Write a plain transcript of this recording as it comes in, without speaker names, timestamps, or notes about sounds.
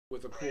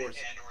with, of Right, course.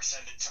 and or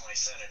send it to my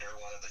senator,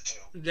 one of the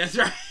two. That's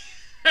right.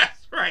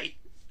 That's right.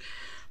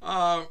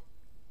 Uh,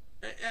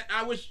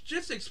 I was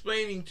just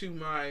explaining to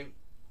my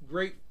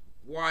great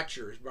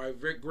watchers, my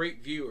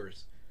great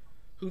viewers,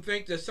 who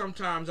think that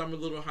sometimes I'm a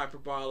little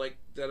hyperbolic,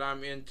 that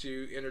I'm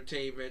into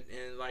entertainment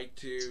and like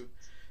to,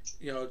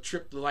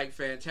 trip the light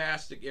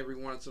fantastic every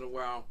once in a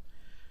while,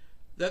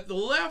 that the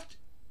left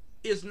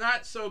is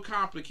not so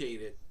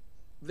complicated.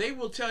 They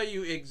will tell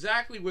you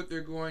exactly what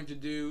they're going to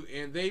do,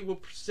 and they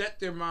will set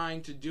their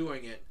mind to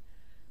doing it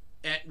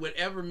at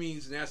whatever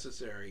means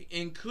necessary,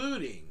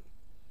 including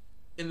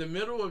in the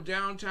middle of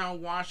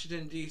downtown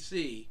Washington,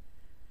 D.C.,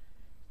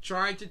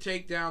 trying to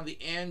take down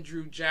the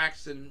Andrew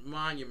Jackson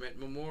Monument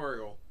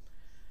Memorial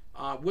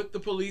with the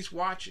police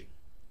watching.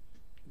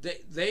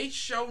 They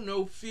show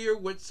no fear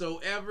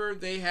whatsoever.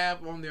 They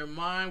have on their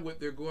mind what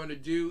they're going to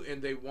do,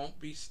 and they won't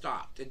be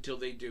stopped until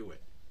they do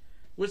it.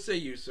 What say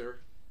you, sir?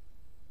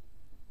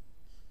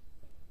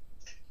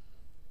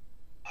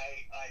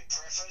 I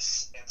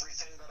preface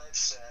everything that I've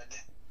said,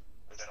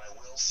 or that I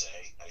will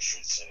say, I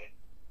should say,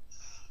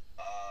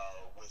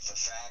 with the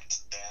fact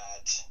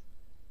that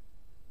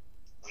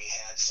we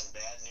had some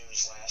bad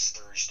news last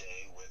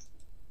Thursday with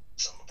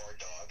some of our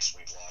dogs.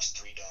 We've lost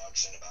 3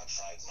 dogs in about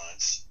 5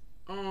 months.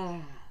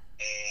 Oh.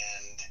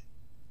 And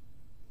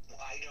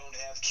I don't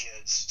have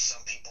kids.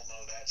 Some people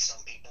know that,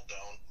 some people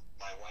don't.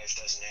 My wife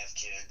doesn't have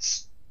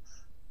kids.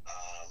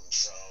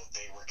 So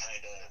they were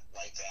kind of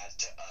like that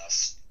to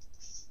us.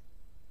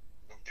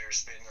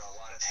 There's been a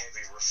lot of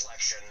heavy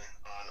reflection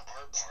on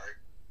our part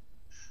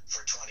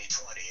for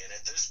 2020. And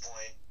at this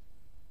point,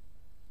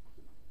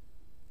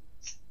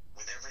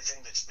 with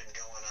everything that's been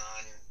going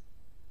on,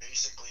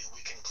 basically we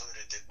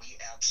concluded that we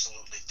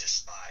absolutely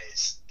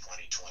despise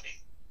 2020.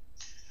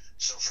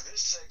 So for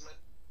this segment,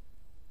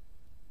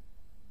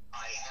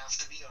 I have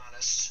to be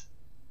honest,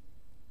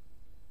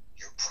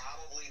 you're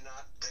probably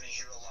not going to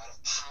hear a lot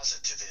of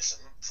positivism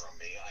from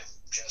me. I'm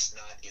just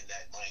not in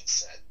that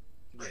mindset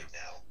right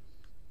now.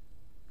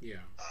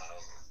 Yeah.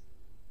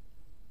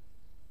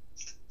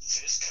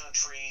 This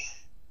country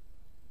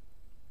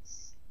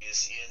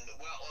is in,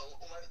 well,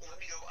 let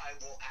me go. I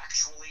will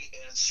actually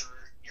answer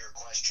your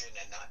question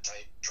and not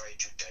try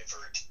to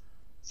divert.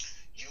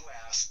 You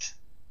asked,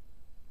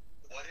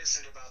 what is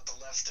it about the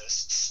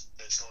leftists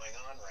that's going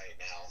on right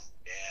now?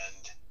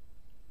 And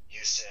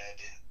you said,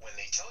 when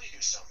they tell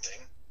you something,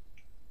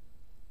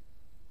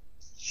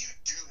 you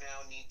do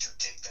now need to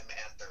take them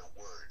at their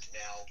word.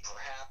 Now,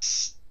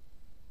 perhaps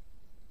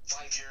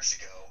 5 years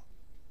ago,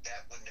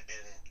 that wouldn't have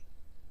been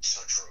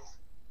so true.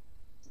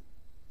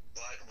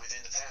 But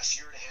within the past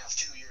year and a half,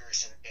 2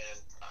 years, and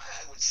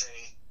I would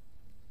say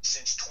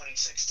since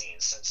 2016,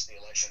 since the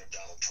election of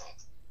Donald Trump,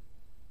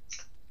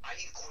 I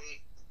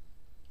equate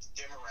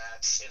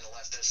Democrats and the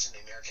leftists and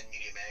the American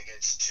media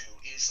maggots to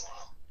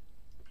Islam.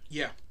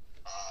 Yeah.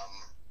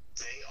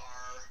 They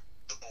are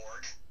the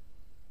Borg.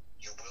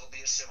 You will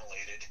be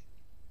assimilated.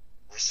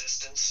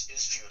 Resistance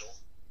is futile.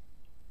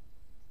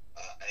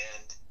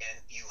 And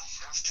you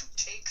have to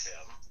take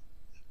them,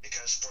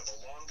 because for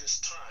the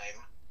longest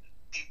time,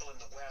 people in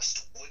the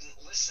West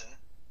wouldn't listen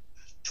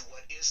to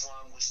what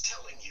Islam was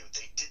telling you.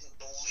 They didn't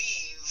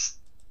believe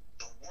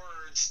the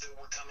words that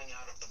were coming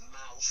out of the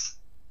mouth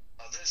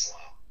of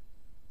Islam.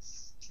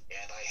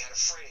 And I had a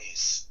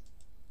phrase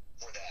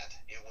for that.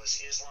 It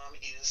was, Islam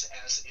is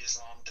as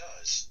Islam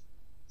does.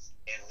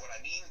 And what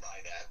I mean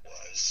by that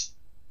was,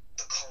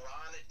 the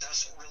Quran, it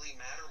doesn't really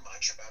matter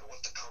much about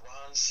what the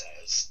Quran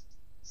says.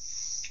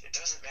 It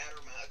doesn't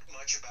matter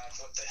much about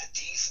what the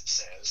Hadith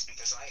says,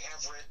 because I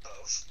have read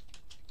both.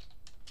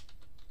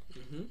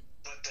 Mm-hmm.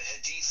 But the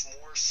Hadith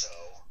more so.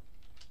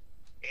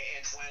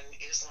 And when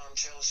Islam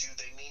tells you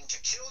they mean to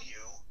kill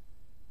you,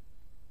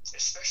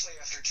 especially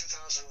after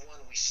 2001,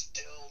 we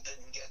still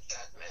didn't get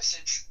that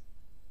message.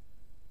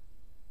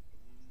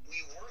 We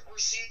weren't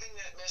receiving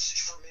that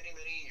message for many,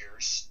 many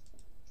years.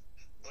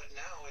 But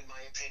now, in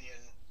my opinion,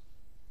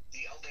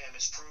 the LDAM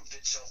has proved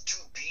itself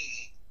to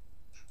be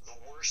the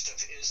worst of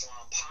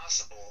Islam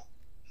possible,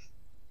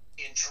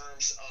 in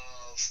terms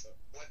of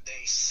what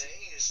they say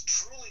is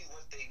truly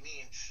what they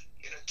mean.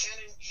 You know, Ken,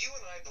 you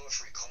and I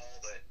both recall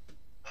that,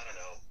 I don't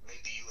know,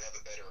 maybe you have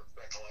a better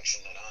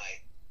recollection than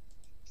I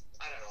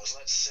don't know,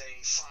 let's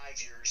say 5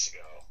 years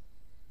ago,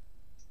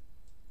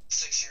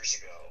 6 years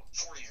ago,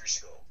 4 years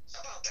ago,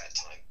 about that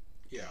time.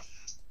 Yeah.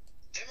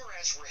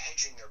 Democrats were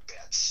hedging their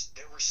bets.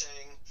 They were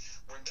saying,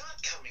 we're not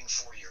coming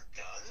for your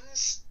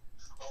guns.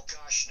 Oh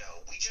gosh,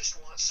 no. We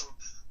just want some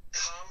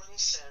common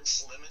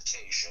sense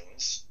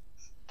limitations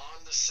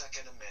on the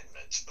Second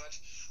Amendment. But,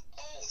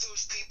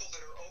 those people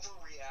that are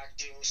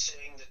overreacting,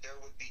 saying that there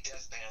would be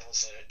death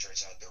panels, and it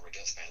turns out there were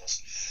death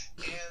panels.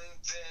 And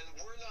then,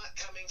 we're not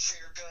coming for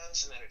your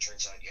guns, and then it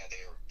turns out, yeah,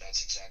 that's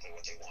exactly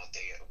what they want.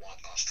 They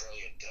want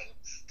Australian gun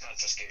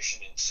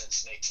confiscation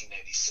since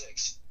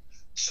 1996.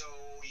 So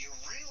you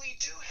really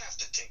do have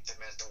to take them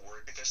at the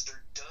word, because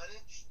they're done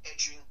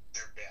hedging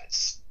their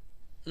bets.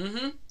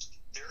 Mm-hmm.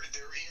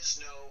 There is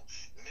no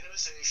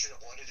minimization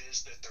of what it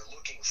is that they're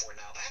looking for.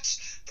 Now, that's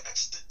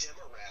the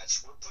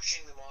Democrats. We're pushing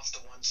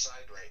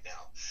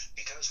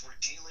because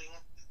we're dealing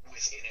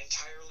with an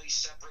entirely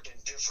separate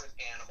and different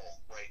animal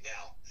right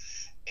now.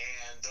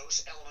 And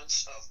those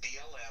elements of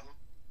BLM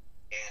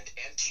and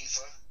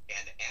Antifa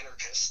and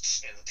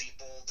anarchists and the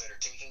people that are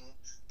taking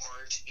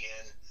part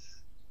in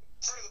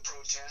part of the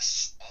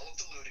protests, all of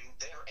the looting,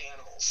 they are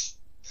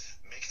animals.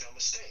 Make no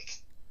mistake.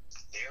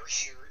 They're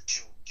here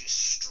to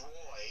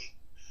destroy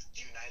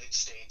the United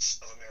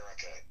States of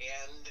America.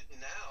 And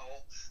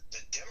now the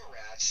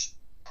Democrats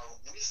are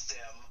with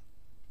them,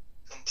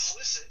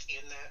 complicit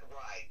in that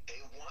ride.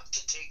 They want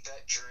to take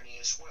that journey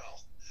as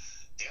well.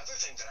 The other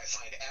thing that I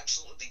find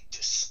absolutely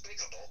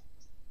despicable,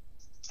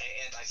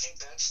 and I think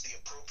that's the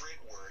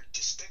appropriate word,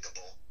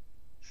 despicable,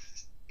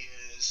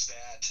 is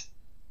that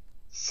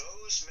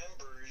those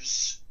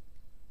members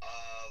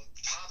of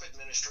top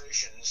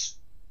administrations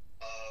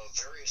of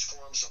various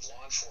forms of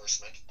law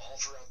enforcement all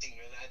throughout the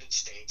United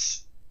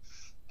States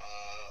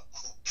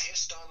who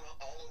pissed on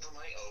all over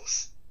my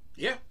oath.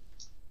 Yeah.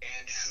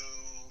 And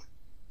who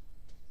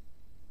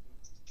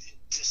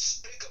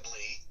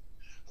despicably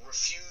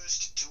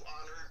refused to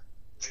honor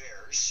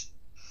theirs,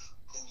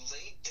 who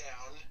laid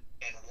down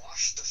and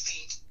washed the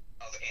feet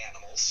of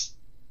animals,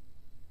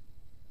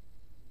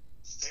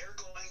 they're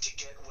going to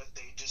get what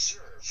they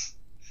deserve.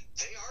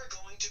 They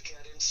are going to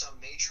get, in some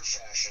major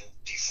fashion,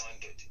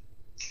 defunded.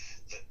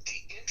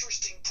 The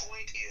interesting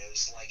point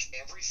is, like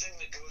everything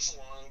that goes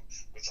along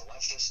with the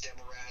leftist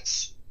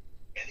Democrats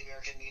and the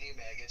American media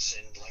maggots,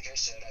 and like I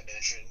said, I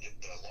mentioned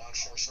the law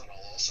enforcement,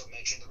 I'll also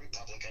mention the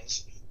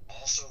Republicans,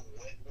 also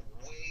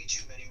way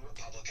too many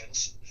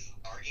Republicans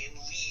are in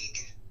league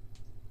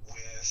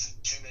with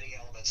too many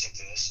elements of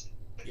this.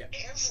 But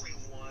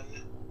everyone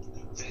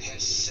that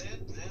has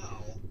said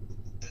now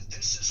that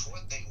this is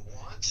what they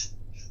want,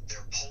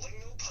 they're pulling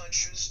no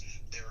punches,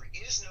 there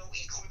is no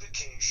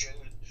equivocation,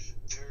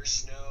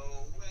 there's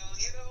no, well,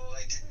 you know,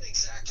 I didn't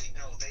exactly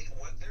know.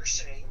 What they're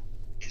saying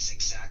is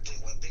exactly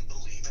what they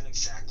believe and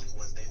exactly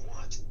what they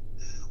want.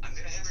 I'm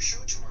going to have a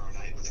show tomorrow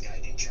night with a guy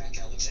named Jack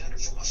Alexander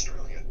from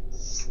Australia.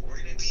 We're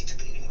going to be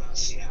debating about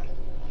Seattle.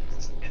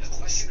 And the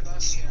question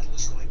about Seattle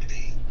is going to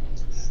be,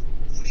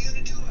 what are you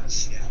going to do about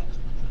Seattle?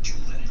 Do you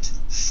let it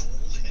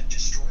fold and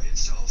destroy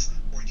itself,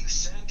 or do you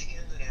send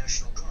in the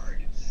National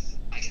Guard?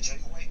 I can tell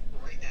you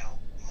right now,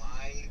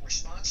 my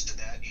response to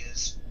that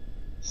is,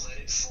 let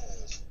it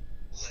fold.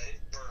 Let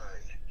it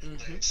burn.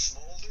 Let it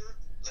smolder.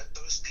 Let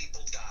those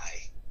people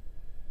die.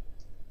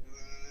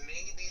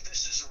 Maybe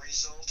this is a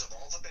result of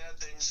all the bad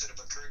things that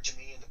have occurred to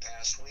me in the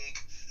past week,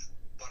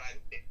 but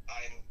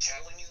I'm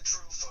telling you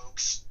true,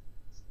 folks.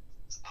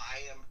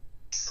 I am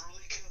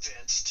truly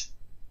convinced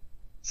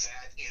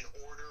that in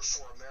order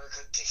for America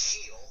to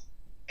heal,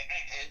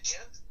 and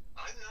Ken,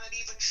 I'm not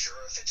even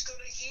sure if it's going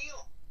to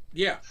heal.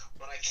 Yeah.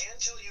 But I can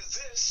tell you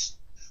this.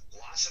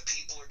 Lots of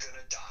people are going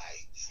to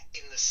die.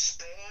 In the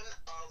span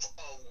of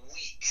a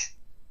week,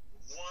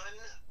 1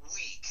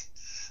 week,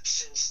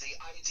 since the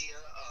idea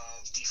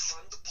of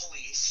defund the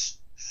police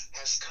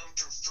has come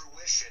to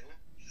fruition,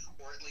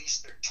 or at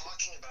least they're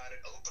talking about it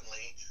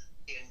openly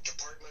in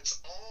departments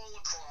all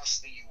across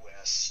the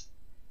U.S.,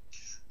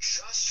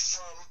 just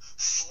from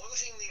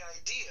floating the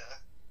idea,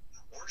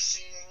 we're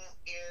seeing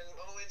in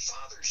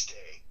Father's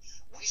Day,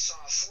 we saw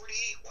 30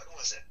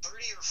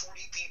 or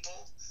 40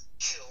 people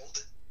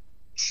killed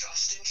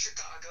just in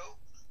Chicago.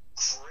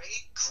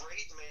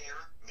 Great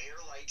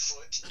Mayor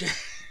Lightfoot.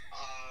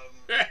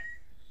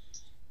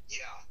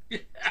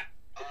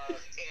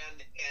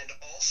 And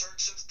all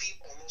sorts of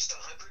people, almost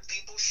 100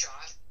 people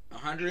shot.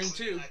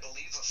 102. I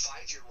believe a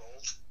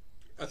 5-year-old.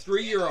 A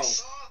 3-year-old. I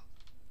saw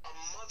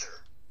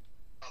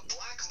a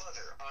black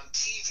mother on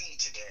TV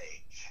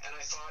today, and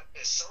I thought,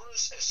 as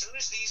soon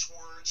as these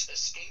words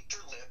escaped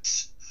her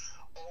lips,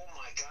 oh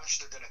my gosh,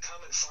 they're going to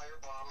come and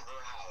firebomb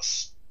her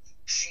house.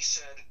 She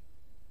said,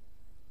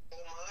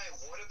 oh my,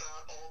 what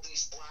about all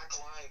these black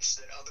lives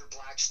that other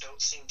blacks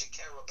don't seem to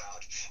care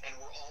about? And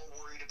we're all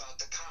worried about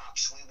the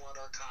cops. We want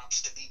our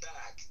cops to be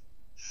back.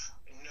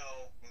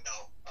 No.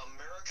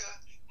 America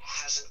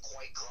hasn't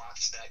quite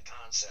grokked that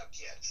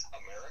concept yet.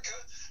 America,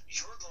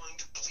 you're going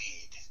to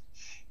bleed.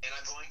 And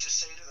I'm going to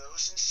say to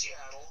those in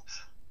Seattle,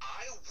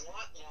 I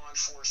want law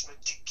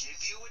enforcement to give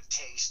you a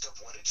taste of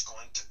what it's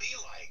going to be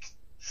like.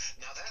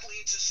 Now that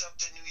leads us up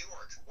to New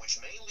York, which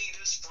may lead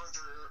us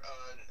further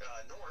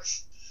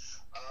north,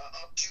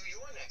 up to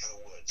your neck of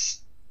the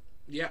woods.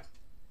 Yeah.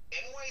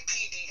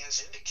 NYPD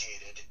has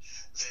indicated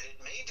that it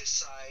may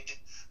decide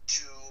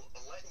to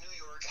let New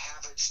York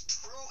have its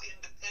true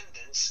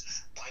independence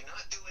by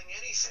not doing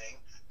anything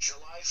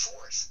July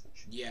 4th.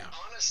 Yeah.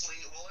 Honestly,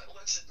 well,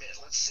 let's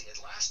see.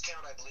 At last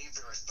count, I believe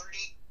there are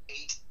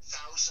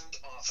 38,000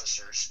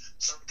 officers.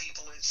 Some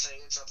people would say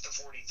it's up to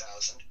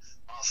 40,000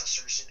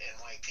 officers in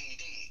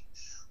NYPD.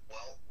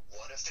 Well,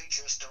 what if they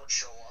just don't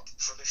show up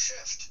for the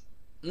shift?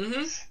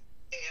 Mm-hmm.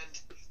 And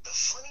the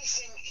funny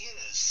thing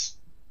is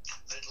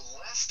that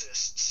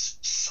leftists,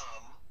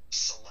 some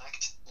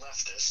select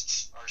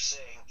leftists, are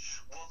saying,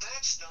 well,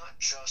 that's not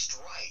just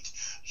right.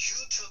 You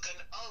took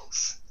an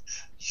oath.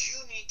 you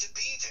need to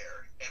be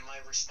there. And my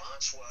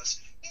response was,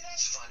 hey,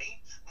 that's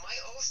funny. My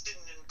oath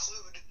didn't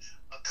include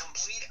a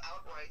complete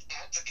outright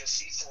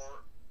advocacy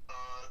for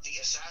the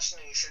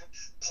assassination,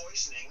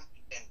 poisoning,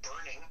 and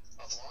burning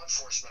of law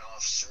enforcement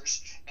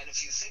officers. And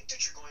if you think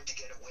that you're going to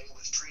get away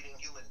with treating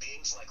human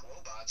beings like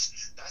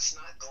robots, that's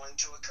not going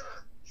to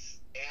occur.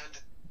 And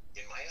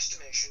in my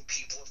estimation,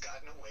 people have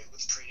gotten away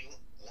with treating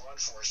law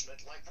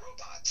enforcement like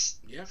robots.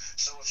 Yeah.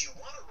 So if you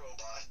want a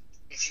robot,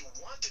 if you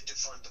want to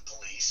defund the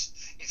police,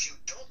 if you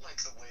don't like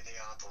the way they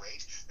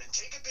operate, then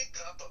take a big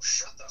cup of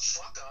shut the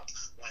fuck up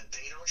when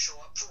they don't show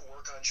up for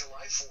work on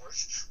July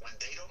 4th, when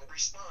they don't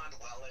respond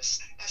well, as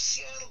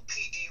Seattle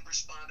PD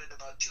responded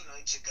about 2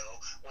 nights ago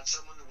when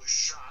someone was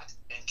shot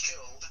and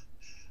killed.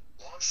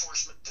 Law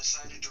enforcement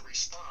decided to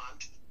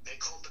respond. They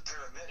called the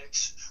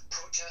paramedics.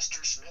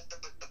 Protesters met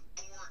them at the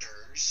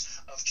borders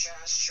of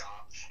Chaz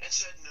Shop and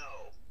said,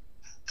 no,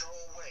 go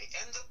away.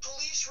 And the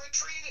police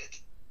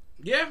retreated.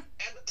 Yeah.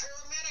 And the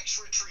paramedics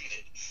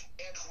retreated.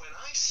 And when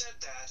I said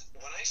that,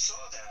 when I saw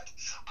that,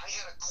 I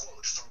had a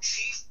quote from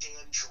Chief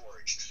Dan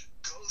George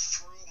go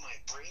through my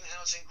brain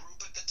housing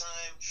group at the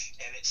time,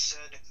 and it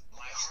said,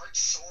 my heart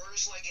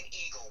soars like an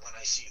eagle when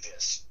I see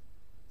this.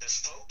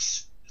 This,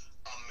 folks,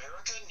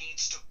 America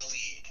needs to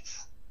bleed.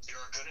 There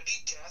are going to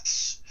be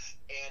deaths,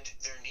 and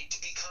there need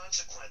to be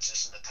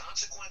consequences. And the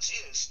consequence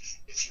is,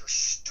 if you're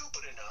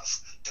stupid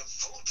enough to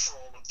vote for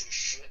all of this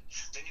shit,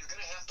 then you're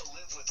going to have to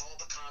live with all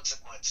the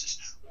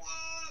consequences.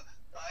 Well,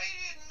 I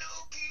didn't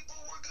know people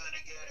were going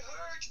to get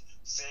hurt.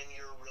 Then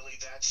you're really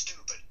that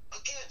stupid.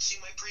 Again,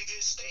 see my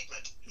previous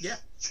statement.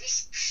 Yeah.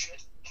 This shit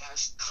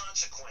has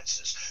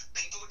consequences.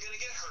 People are going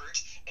to get hurt,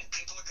 and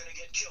people are going to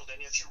get killed.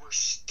 And if you were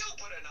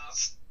stupid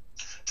enough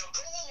to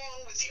go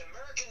along with the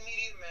American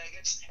media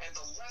maggots and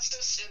the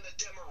leftists and the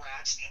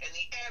Democrats and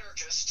the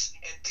anarchists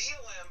and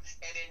BLM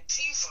and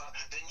Antifa,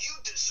 then you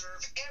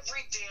deserve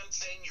every damn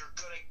thing you're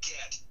going to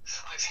get.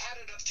 I've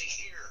had it up to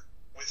here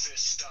with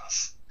this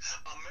stuff.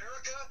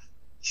 America,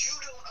 you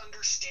don't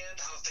understand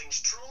how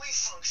things truly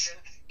function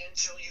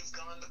until you've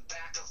gone the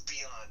back of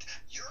beyond.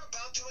 You're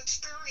about to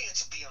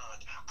experience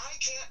beyond. I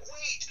can't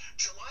wait.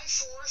 July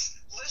 4th,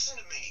 listen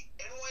to me.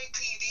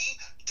 NYPD,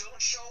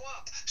 don't show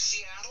up.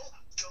 Seattle,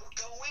 don't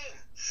go in.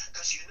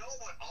 Because you know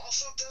what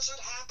also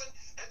doesn't happen?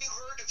 Have you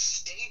heard of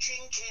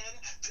staging, Ken?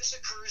 This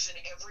occurs in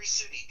every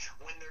city.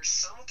 When there's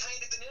some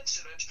kind of an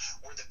incident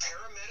where the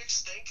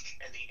paramedics think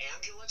and the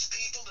ambulance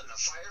people and the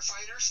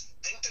firefighters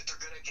think that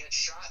they're going to get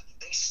shot,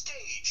 they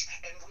stage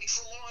and wait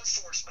for law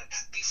enforcement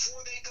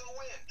before they go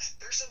in.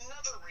 There's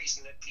another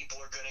reason that people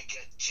are going to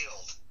get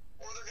killed,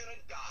 or they're going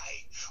to die,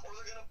 or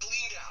they're going to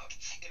bleed out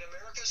in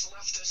America's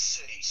leftist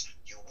cities.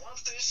 You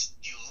want this,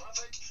 you love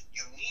it,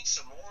 you need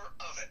some more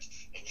of it,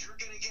 and you're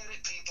going to get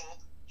it, people.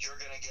 You're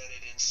going to get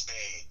it in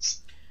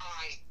spades.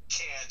 I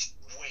can't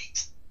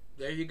wait.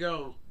 There you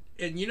go.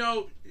 And you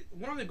know,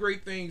 one of the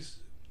great things,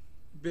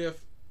 Biff,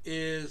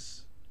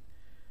 is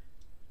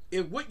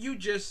if what you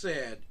just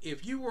said,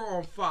 if you were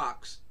on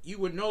Fox, you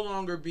would no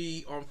longer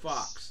be on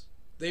Fox.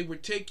 They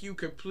would take you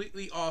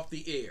completely off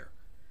the air.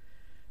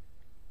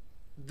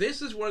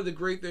 This is one of the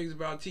great things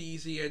about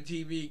TECN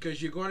TV,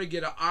 because you're going to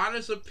get an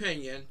honest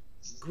opinion,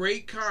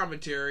 great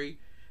commentary,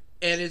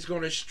 and it's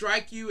going to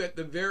strike you at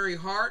the very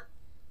heart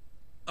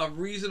of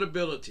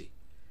reasonability.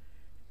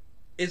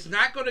 It's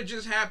not going to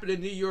just happen in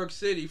New York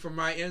City from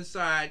my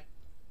inside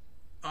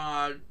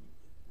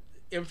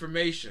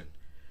information.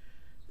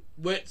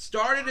 What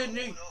started in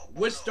New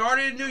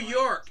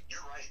York, You're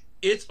right.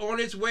 it's on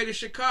its way to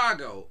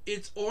Chicago.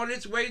 It's on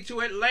its way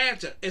to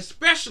Atlanta,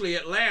 especially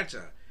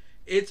Atlanta.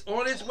 It's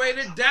on its way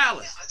to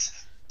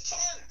Dallas.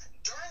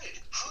 Darn it.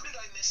 How did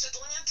I miss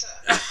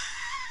Atlanta?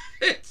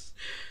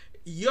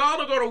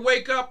 Y'all are going to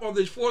wake up on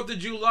this 4th of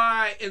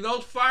July, and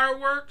those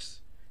fireworks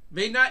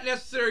may not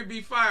necessarily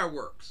be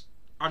fireworks.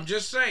 I'm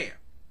just saying.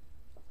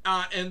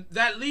 And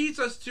that leads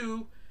us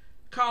to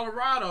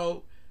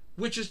Colorado,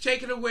 which has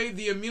taken away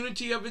the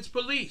immunity of its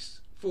police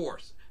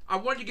force. I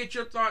want to get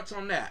your thoughts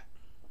on that.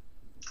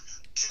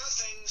 Two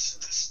things.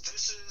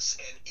 This is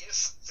an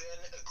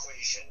if-then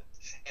equation,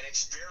 and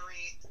it's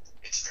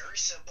very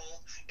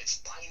simple. It's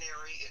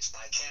binary. It's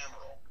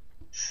bicameral.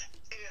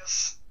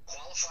 If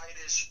qualified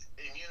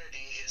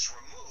immunity is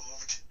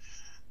removed,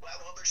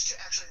 well,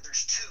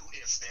 there's two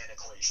if-then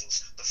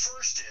equations. The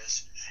first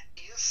is,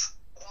 if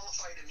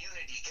qualified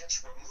immunity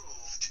gets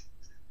removed,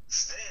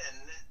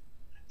 then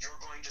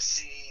you're going to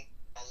see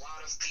a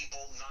lot of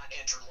people not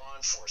enter law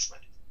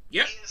enforcement.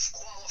 Yep. If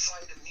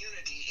qualified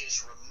immunity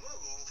is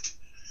removed,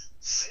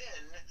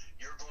 then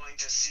you're going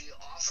to see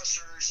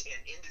officers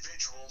and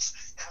individuals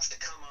have to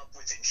come up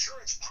with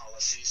insurance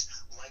policies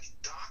like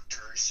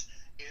doctors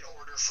in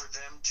order for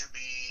them to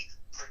be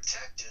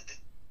protected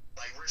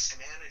by risk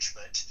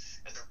management,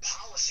 and their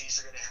policies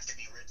are going to have to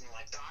be written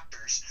like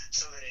doctors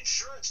so that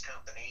insurance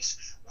companies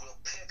will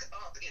pick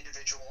up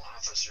individual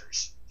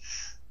officers.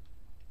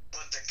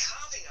 But the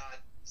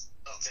caveat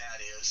of that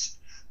is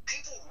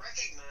people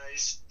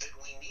recognize that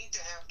we need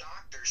to have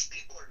doctors.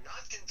 People are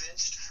not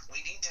convinced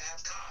we need to have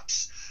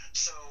cops.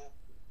 So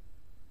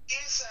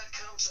if that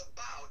comes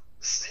about,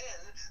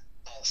 then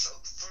also,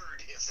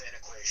 third if-then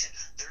equation,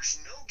 there's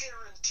no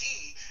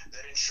guarantee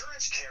that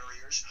insurance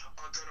carriers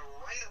are going to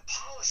write a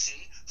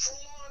policy for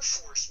law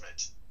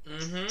enforcement.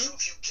 Mm-hmm. So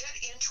if you get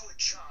into a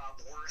job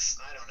worth,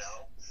 I don't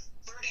know,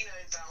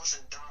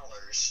 $39,000,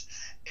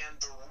 and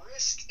the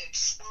risk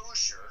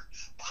exposure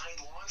behind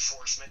law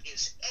enforcement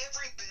is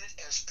every bit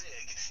as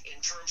big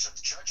in terms of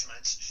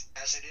judgments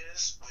as it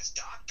is with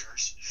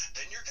doctors,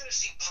 then you're going to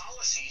see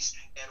policies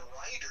and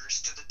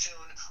riders to the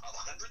tune of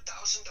 $100,000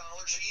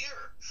 a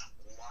year,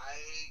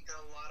 like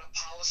a lot of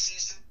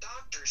policies that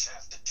doctors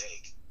have to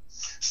take.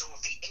 So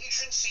if the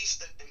agencies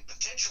that they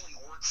potentially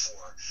work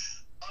for,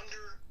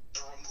 under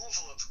the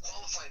removal of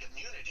qualified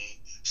immunity,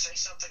 say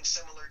something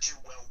similar to,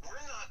 well,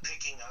 we're not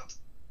picking up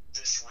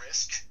this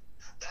risk,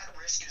 that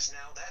risk is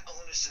now, that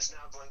onus is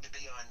now going to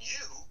be on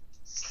you,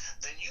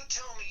 then you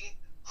tell me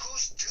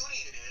whose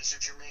duty it is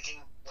if you're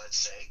making, let's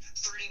say,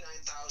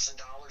 $39,000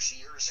 a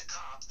year as a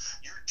cop.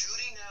 Your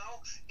duty now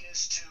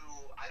is to,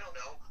 I don't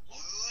know,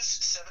 lose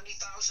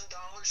 $70,000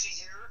 a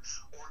year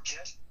or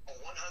get a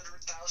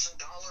 $100,000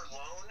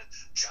 loan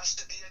just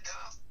to be a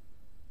cop.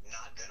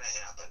 Not going to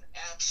happen.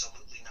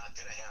 Absolutely not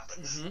going to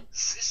happen. Mm-hmm.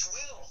 This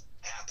will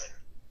happen.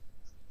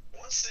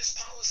 Once this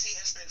policy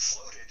has been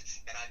floated,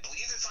 and I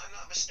believe, if I'm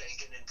not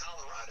mistaken, in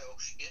Colorado,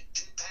 it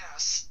did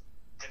pass.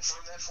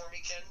 Confirm that for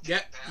me, Ken?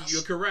 Yeah,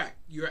 you're correct.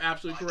 You're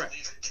absolutely correct.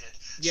 I believe it did.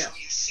 Yes. So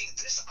you see,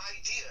 this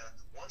idea,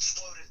 once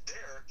floated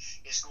there,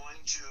 is going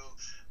to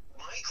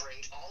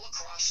migrate all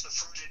across the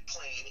fruited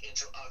plain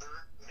into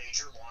other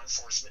major law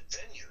enforcement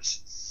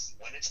venues.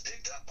 When it's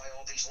picked up by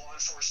all these law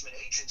enforcement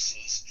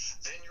agencies,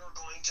 then you're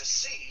going to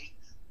see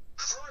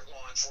current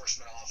law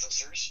enforcement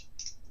officers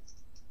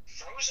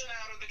frozen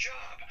out of the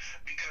job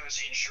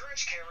because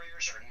insurance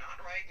carriers are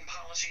not writing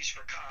policies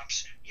for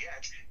cops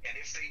yet, and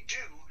if they do,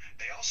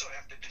 they also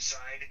have to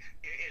decide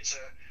it's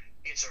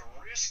a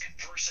risk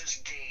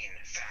versus gain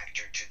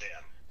factor to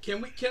them.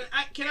 Can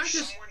I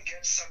just, someone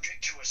gets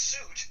subject to a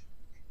suit,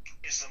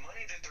 is the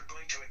money that they're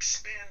going to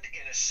expend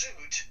in a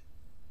suit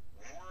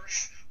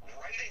worth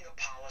writing a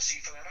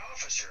policy for that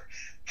officer?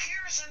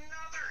 Here's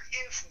another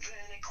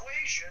if-then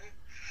equation,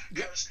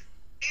 because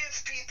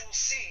if people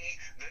see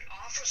that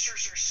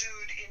officers are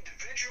sued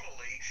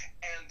individually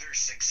and they're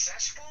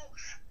successful,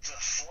 the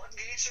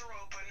floodgates are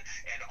open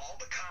and all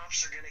the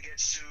cops are going to get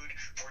sued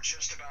for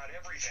just about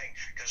everything.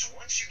 Because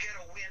once you get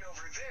a win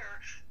over there,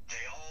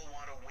 they all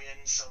want to win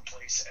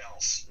someplace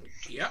else.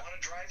 Yep. You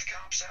want to drive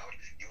cops out?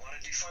 You want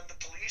to defund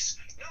the police?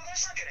 No,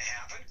 that's not going to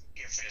happen.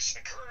 If this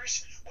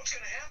occurs, what's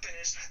going to happen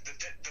is that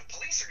the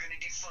police are going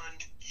to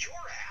defund your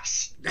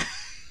ass.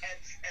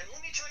 And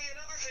let me tell you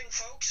another thing,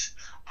 folks.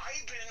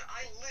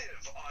 I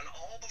live on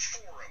all the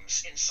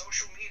forums in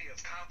social media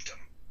of Copdom.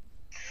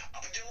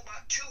 Up until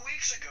about 2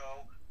 weeks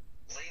ago,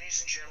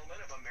 ladies and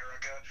gentlemen of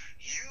America,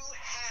 you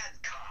had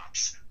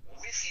cops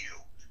with you.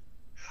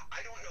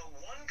 I don't know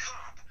one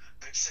cop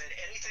that said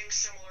anything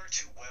similar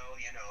to, well,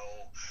 you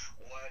know,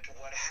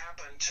 what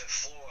happened to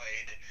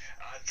Floyd,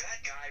 that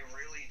guy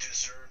really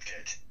deserved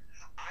it.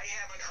 I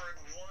haven't heard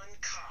one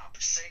cop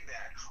say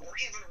that, or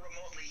even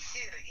remotely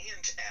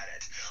hint at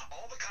it.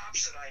 All the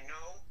cops that I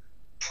know,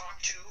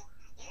 talk to,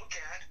 look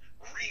at,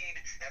 read,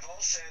 have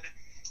all said,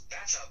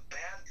 that's a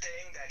bad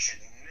thing, that should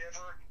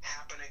never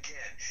happen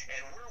again.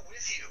 And we're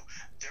with you.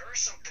 There are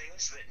some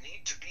things that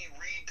need to be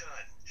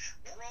redone.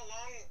 We're all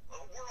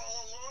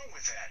along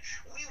with that.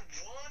 We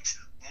want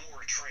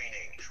more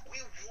training. We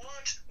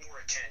want more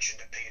attention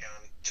to be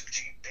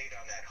paid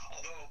on that.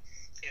 Although,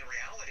 in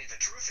reality,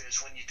 the truth is,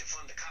 when you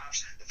defund the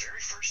cops, the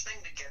very first thing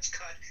that gets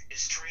cut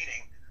is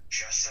training.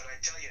 Just that I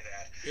tell you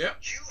that.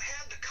 Yep. You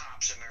had the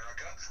cops,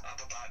 America,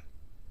 up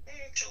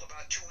till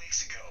about 2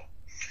 weeks ago.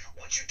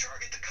 Once you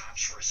target the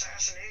cops for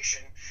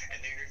assassination,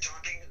 and then you're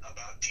talking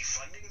about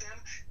defunding them,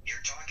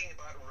 you're talking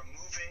about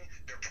removing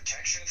their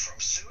protection from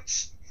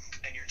suits,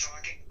 and you're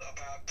talking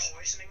about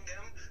poisoning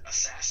them,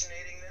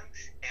 assassinating them,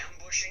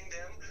 ambushing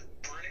them,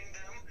 burning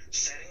them,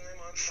 setting them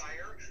on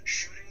fire,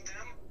 shooting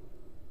them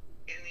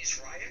in these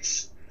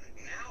riots.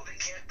 Now they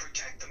can't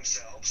protect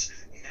themselves.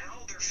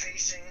 Now they're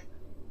facing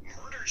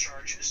murder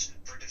charges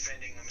for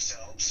defending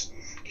themselves,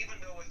 even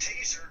though a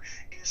taser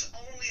is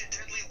only a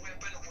deadly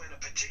weapon when a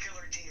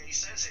particular DA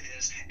says it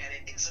is, and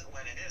it isn't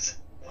when it isn't.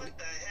 What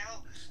the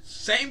hell?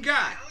 Same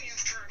guy. Now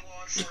you've turned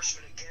law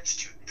enforcement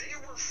against you. They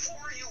were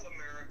for you,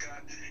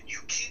 America. You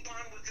keep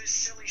on with this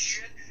silly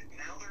shit,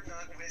 now they're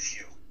not with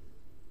you.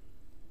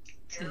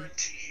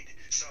 Guaranteed.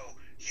 So,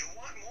 you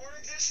want more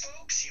of this,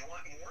 folks? You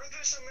want more of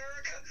this,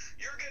 America?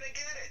 You're gonna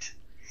get it.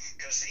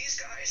 Because these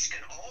guys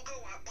can all go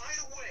out. By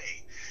the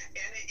way,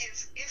 and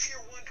if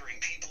you're wondering,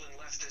 people in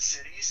leftist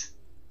cities,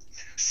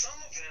 some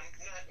of them,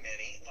 not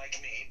many, like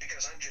me,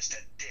 because I'm just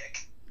a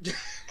dick.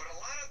 But a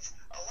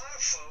lot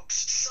of folks,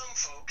 some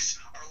folks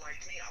are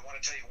like me. I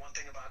want to tell you one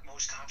thing about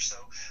most cops,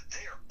 though.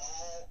 They are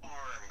all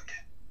armed.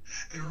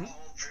 They're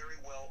all very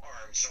well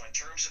armed. So in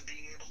terms of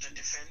being able to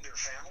defend their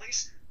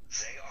families,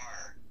 they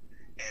are.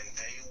 And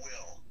they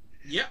will.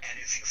 Yep. And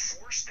if you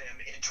force them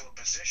into a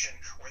position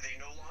where they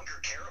no longer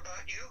care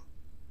about you,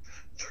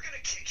 they're going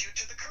to kick you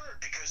to the curb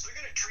because they're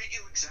going to treat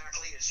you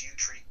exactly as you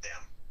treat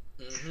them.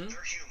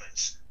 They're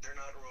humans. They're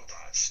not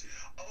robots.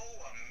 Oh,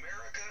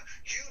 America,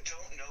 you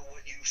don't know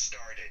what you've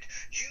started.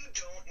 You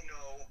don't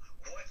know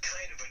what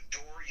kind of a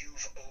door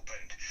you've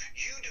opened.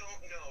 You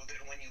don't know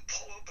that when you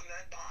pull open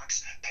that box,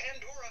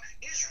 Pandora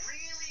is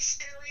really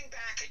staring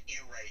back at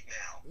you right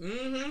now.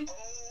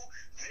 Oh,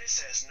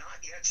 this has not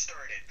yet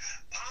started.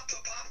 Pop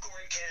the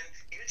popcorn can.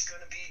 It's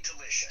going to be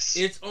delicious.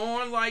 It's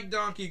on like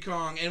Donkey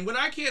Kong. And what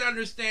I can't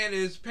understand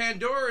is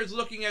Pandora is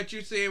looking at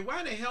you saying,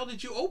 why the hell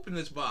did you open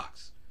this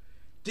box?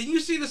 Didn't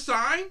you see the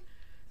sign?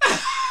 Well,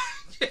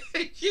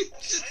 the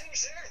sign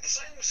was there. The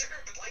sign was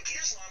there. But like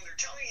Islam, they're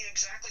telling you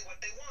exactly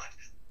what they want.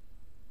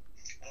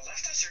 Well,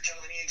 leftists are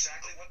telling you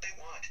exactly what they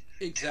want.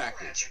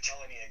 Exactly. Democrats are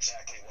telling you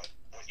exactly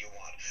what you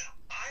want.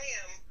 I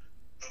am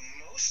the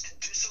most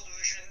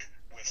disillusioned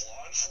with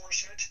law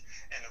enforcement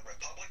and the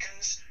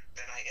Republicans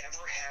than I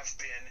ever have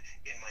been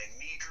in my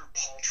meager,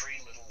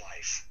 paltry little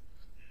life.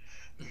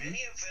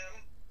 Many of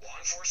them, law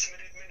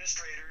enforcement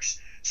administrators,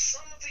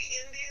 some of the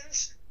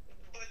Indians,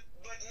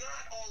 but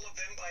not all of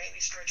them by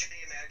any stretch of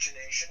the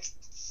imagination.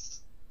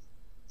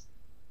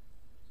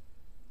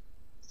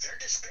 They're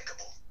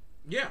despicable.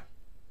 Yeah.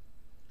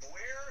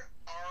 Where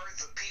are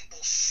the people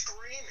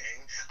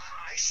screaming?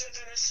 I said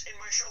this in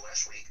my show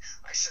last week.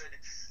 I said,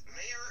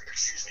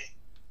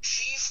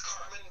 Chief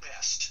Carmen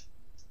Best,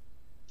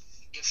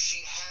 if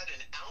she had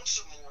an ounce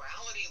of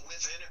morality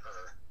within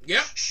her,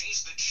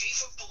 she's the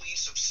chief of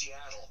police of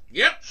Seattle.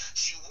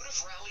 She would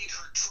have rallied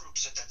her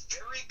troops at the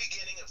very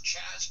beginning of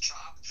Chaz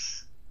Chop,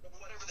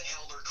 whatever the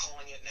hell they're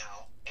calling it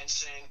now, and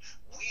saying,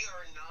 we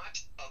are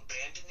not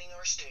abandoning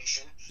our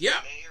station.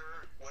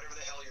 Mayor, whatever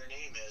the hell your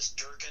name is,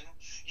 Durkin,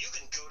 you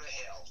can go to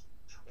hell.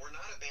 We're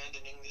not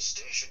abandoning this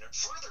station. And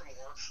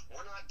furthermore,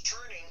 we're not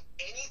turning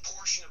any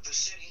portion of the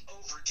city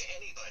over to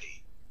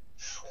anybody.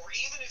 Or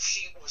even if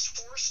she was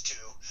forced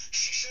to,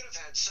 she should have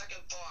had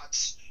second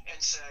thoughts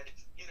and said,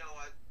 you know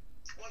what,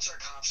 once our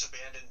cops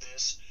abandon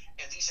this,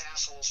 and these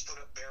assholes put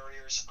up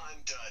barriers,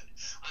 I'm done.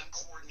 I'm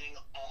coordinating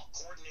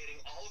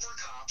all of our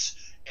cops,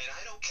 and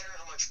I don't care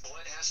how much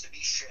blood has to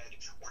be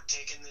shed. We're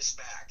taking this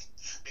back.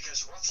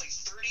 Because roughly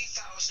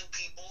 30,000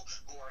 people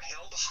who are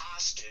held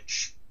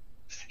hostage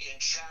in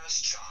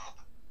Chaz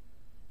Chop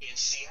in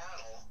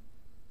Seattle,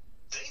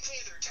 they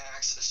pay their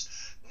taxes.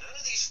 None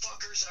of these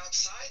fuckers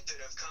outside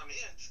that have come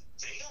in,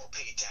 they don't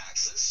pay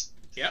taxes.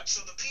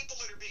 So the people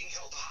that are being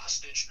held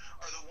hostage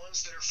are the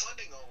ones that are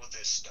funding all of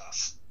this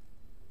stuff.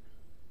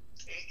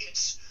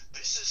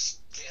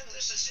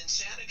 This is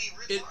insanity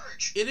writ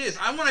large. It is.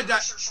 I want to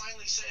die. Cops are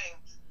finally saying,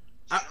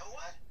 you know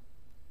what?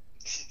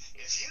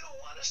 If you don't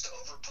want us to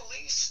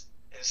over-police,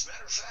 and as a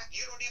matter of fact,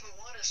 you don't even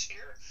want us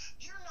here,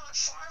 you're not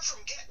far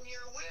from getting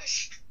your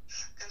wish.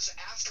 Because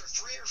after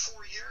 3 or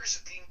 4 years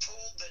of being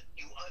told that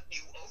you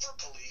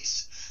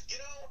over-police, you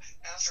know,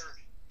 after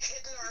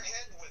hitting our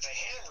head with a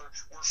hammer,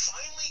 we're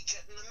finally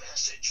getting the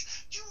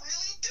message. You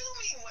really do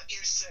mean what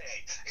you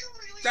say. You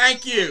really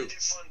Thank do you. want to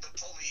defund the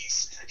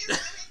police. You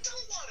really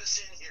don't want us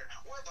in here.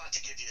 We're about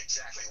to give you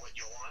exactly what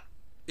you want.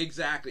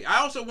 Exactly. I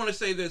also want to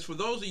say this, for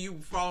those of you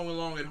following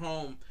along at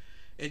home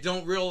and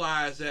don't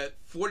realize that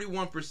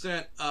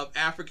 41% of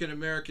African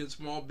American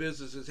small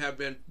businesses have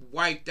been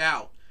wiped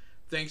out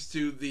thanks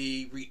to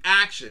the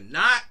reaction,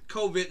 not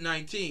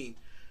COVID-19,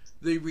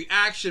 the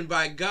reaction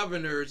by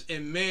governors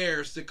and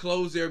mayors to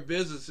close their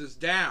businesses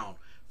down.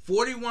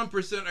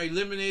 41% are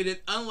eliminated,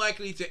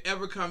 unlikely to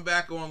ever come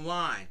back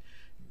online.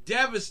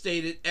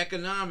 Devastated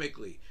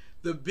economically.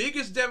 The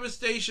biggest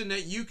devastation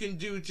that you can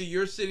do to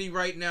your city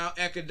right now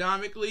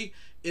economically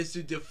is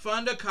to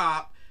defund a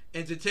cop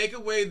and to take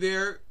away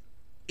their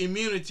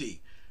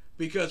immunity.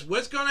 Because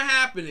what's going to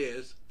happen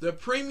is the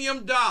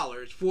premium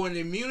dollars for an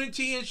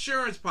immunity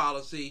insurance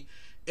policy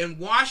in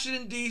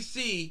Washington,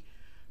 D.C.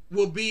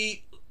 would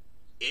be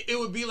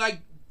like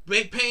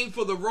paying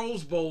for the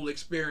Rose Bowl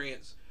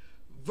experience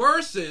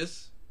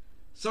versus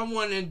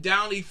someone in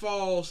Downey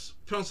Falls,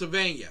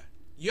 Pennsylvania.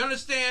 You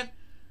understand?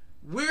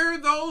 Where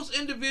those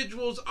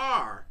individuals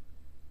are,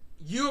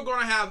 you're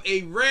going to have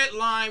a red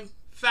line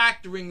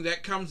factoring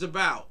that comes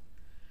about.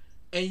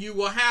 And you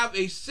will have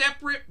a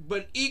separate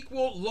but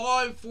equal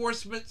law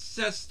enforcement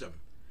system.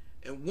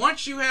 And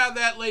once you have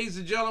that, ladies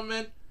and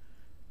gentlemen,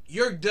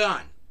 you're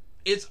done.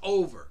 It's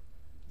over.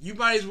 You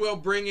might as well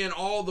bring in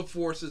all the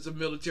forces of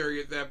military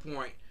at that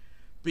point.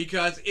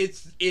 Because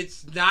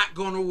it's not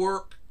going to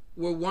work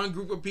where one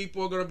group of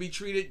people are going to be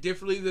treated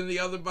differently than the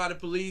other by the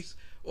police,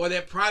 or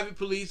that private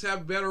police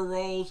have better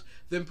roles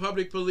than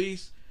public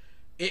police.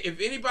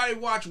 If anybody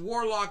watched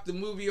Warlock, the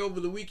movie,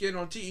 over the weekend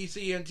on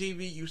TECN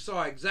TV, you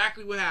saw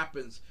exactly what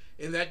happens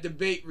in that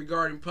debate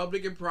regarding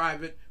public and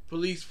private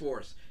police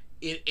force.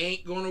 It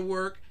ain't going to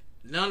work.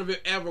 None of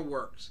it ever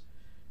works.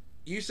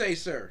 You say,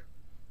 sir.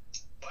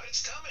 But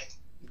it's coming.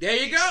 There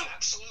you go. It's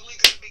absolutely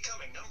going to be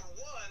coming. Number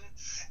one,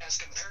 as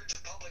compared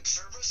to public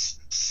service,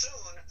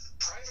 soon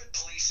private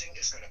policing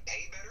is going to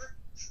pay better,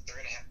 they're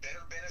going to have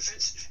better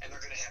benefits, and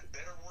they're going to have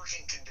better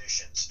working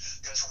conditions.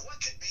 Because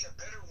what could be a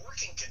better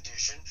working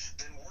condition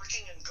than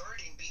working and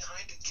guarding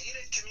behind a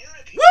gated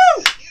community?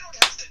 Woo! You don't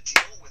have to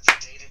deal with the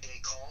day-to-day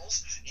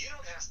calls. You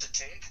don't have to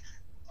take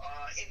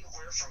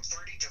anywhere from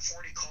 30 to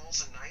 40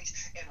 calls a night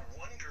and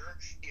wonder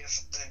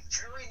if the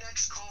very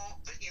next call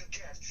that you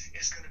get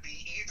is going to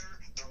be either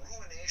the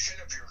ruination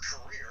of your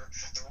career,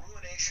 the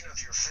ruination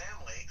of your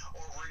family,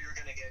 or where you're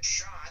going to get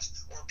shot,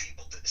 or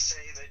people that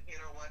say that, you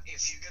know what,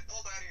 if you get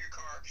pulled out of your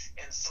car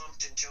and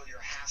thumped until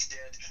you're half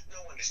dead,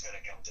 no one is going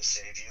to come to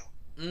save you.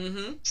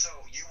 Mm-hmm. So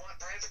you want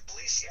private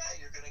police? Yeah,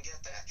 you're going to get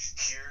that.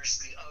 Here's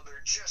the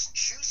other just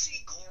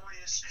juicy,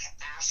 glorious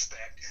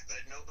aspect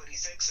that nobody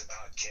thinks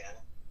about, Ken.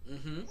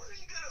 Mm-hmm. Where are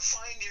you going to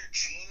find your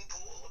gene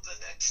pool of the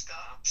next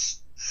cops?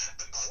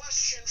 The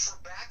question for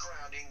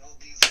backgrounding will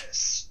be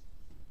this.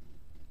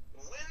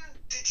 When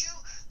did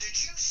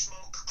you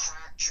smoke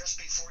crack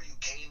just before you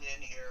came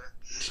in here?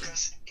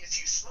 Because if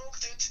you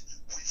smoked it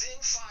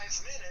within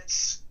 5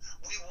 minutes,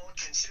 we won't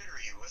consider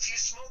you. If you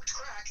smoked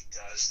crack,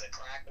 because the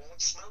crack won't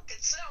smoke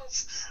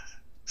itself,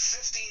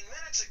 15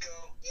 minutes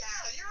ago,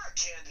 yeah, you're a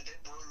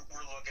candidate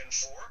we're looking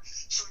for.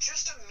 So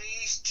just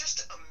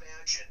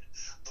imagine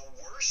the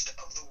worst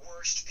of the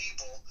worst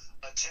people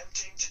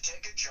attempting to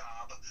take a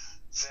job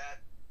that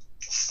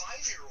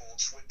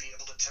 5-year-olds would be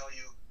able to tell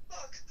you,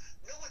 look,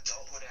 no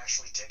adult would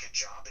actually take a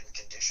job in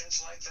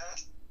conditions like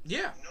that.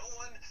 Yeah. No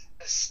one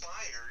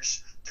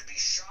aspires to be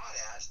shot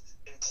at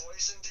and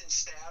poisoned and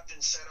stabbed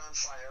and set on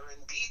fire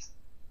and beaten,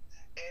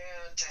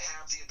 and to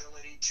have the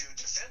ability to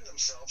defend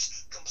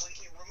themselves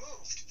completely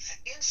removed.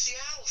 In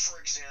Seattle, for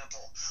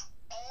example,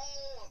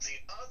 all of the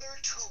other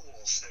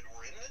tools that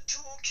were in the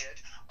toolkit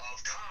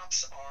of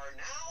cops are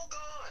now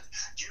gone.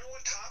 Do you know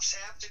what cops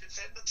have to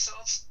defend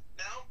themselves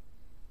now?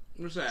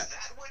 What's that?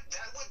 That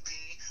would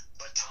be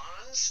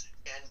batons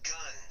and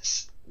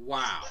guns.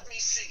 Wow. Let me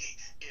see.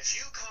 If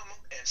you come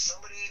and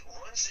somebody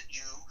runs at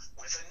you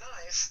with a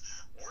knife,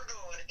 we're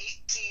going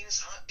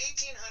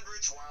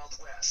 1800s Wild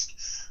West.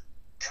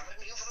 Come at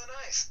me with a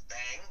knife.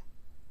 Bang.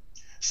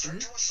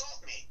 Start to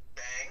assault me.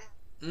 Bang.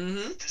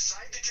 Mm-hmm.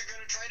 Decide that you're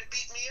going to try to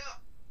beat me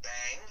up.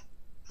 Bang.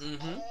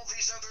 Mm-hmm. All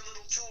these other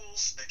little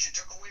tools that you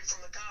took away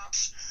from the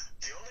cops,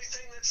 the only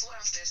thing that's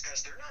left is,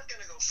 because they're not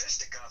going to go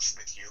fisticuffs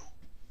with you,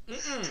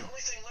 Mm-mm. the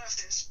only thing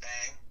left is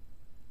bang.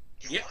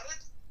 You want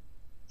it?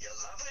 You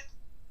love it?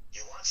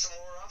 You want some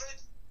more of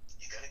it?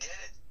 You're going to get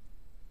it.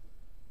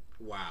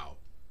 Wow.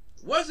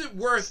 Was it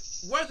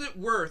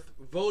worth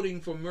voting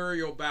for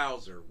Muriel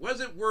Bowser? Was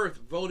it worth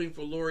voting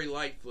for Lori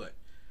Lightfoot?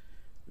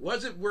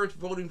 Was it worth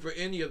voting for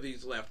any of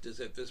these leftists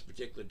at this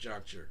particular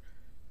juncture?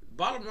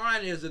 Bottom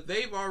line is that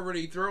they've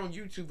already thrown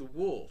you to the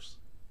wolves,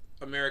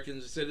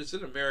 American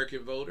citizen,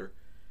 American voter.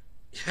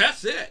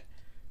 That's it.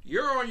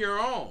 You're on your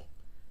own.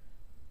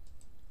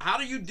 How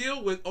do you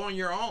deal with on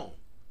your own?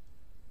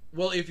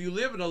 Well, if you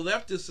live in a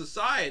leftist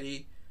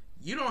society,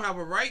 you don't have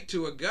a right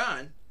to a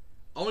gun.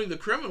 Only the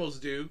criminals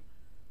do.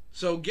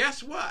 So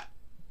guess what?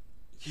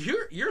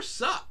 You're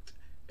sucked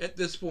at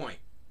this point.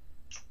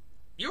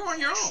 You're on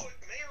your own.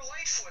 Mayor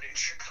Lightfoot in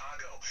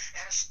Chicago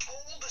has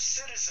told the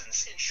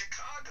citizens in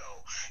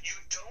Chicago, you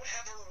don't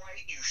have a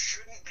right, you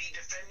shouldn't be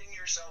defending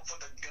yourself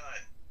with a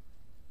gun.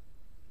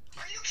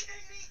 Are you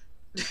kidding me?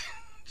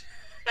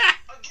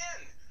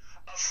 Again,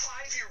 a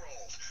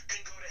 5-year-old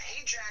can go to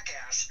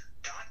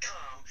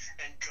heyjackass.com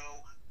and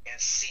go and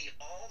see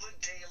all the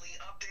daily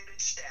updated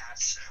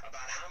stats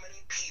about how many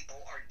people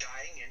are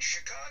dying in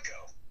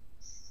Chicago.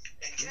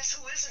 And guess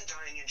who isn't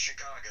dying in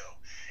Chicago?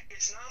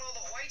 It's not all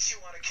the whites you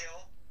want to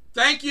kill.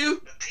 Thank you.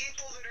 The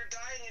people that are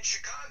dying in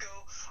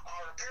Chicago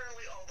are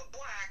apparently all the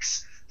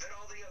blacks that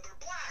all the other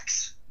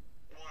blacks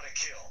want to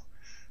kill.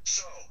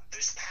 So,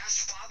 this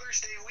past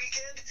Father's Day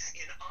weekend,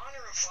 in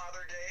honor of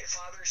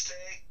Father's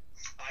Day,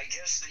 I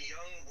guess the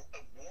young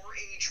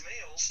war-age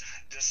males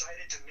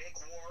decided to make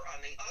war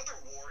on the other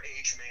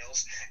war-age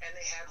males, and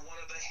they had one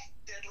of the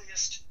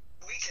deadliest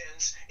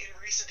weekends in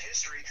recent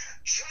history.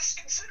 Just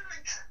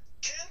considering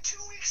 2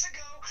 weeks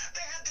ago,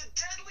 they had the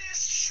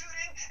deadliest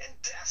shooting and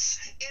deaths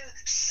in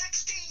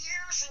 60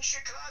 years in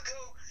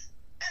Chicago,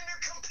 and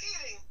they're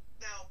competing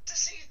now to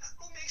see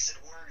who makes it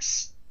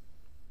worse.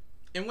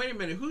 And wait a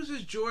minute, who's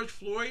this George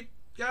Floyd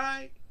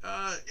guy?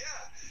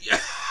 Yeah.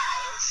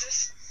 It's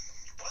just,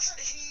 was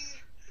he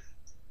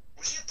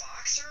a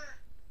boxer?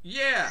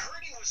 Yeah. I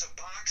heard he was a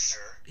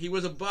boxer. He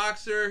was a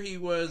boxer. He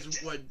was,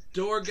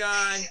 door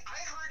guy? I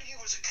heard he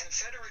was a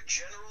Confederate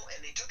general,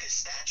 and they took his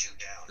statue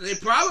down. They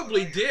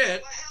probably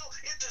did. Well, hell,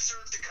 it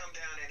deserved to come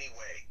down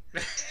anyway.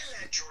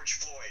 Damn that George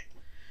Floyd.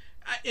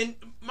 And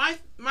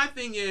my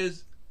thing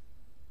is,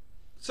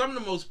 some of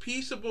the most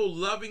peaceable,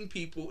 loving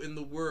people in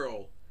the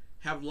world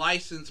have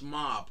licensed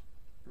mob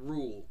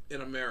rule in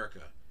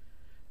America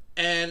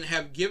and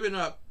have given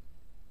up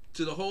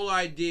to the whole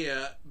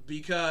idea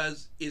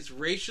because it's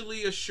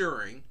racially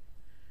assuring,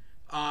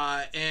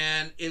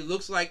 and it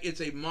looks like it's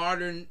a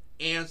modern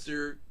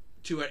answer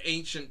to an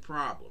ancient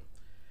problem.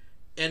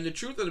 And the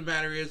truth of the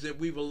matter is that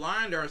we've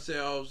aligned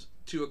ourselves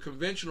to a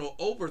conventional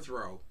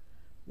overthrow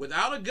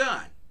without a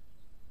gun,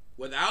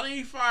 without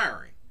any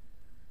firing,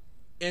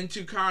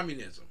 into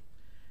communism.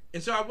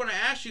 And so I want to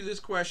ask you this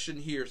question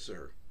here,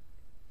 sir.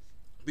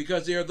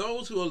 Because there are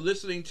those who are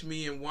listening to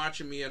me and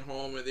watching me at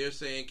home, and they're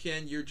saying,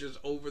 Ken, you're just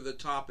over the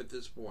top at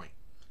this point.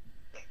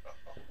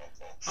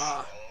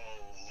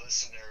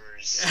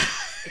 Listeners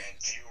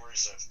and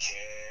viewers of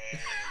Ken, you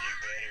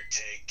better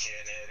take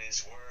Ken at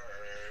his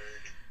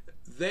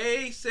word.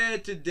 They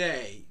said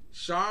today,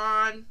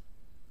 Sean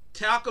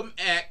Talcum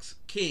X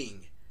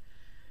King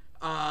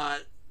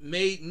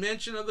made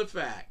mention of the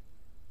fact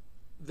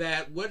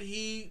that what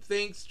he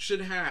thinks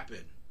should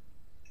happen.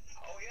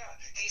 Oh yeah,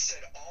 he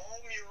said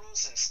all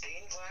murals and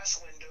stained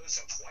glass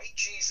windows of white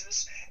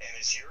Jesus and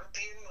his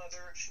European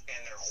mother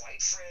and their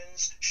white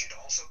friends should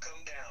also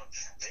come down.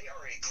 They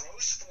are a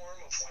gross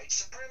form of white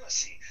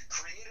supremacy,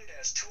 created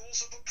as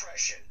tools of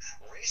oppression,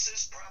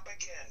 racist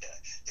propaganda.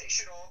 They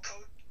should all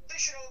come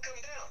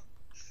down.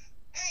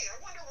 Hey, I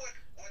wonder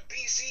what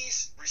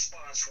BZ's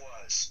response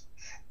was.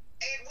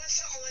 And it went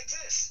something like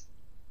this.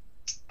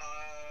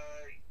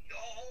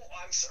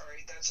 I'm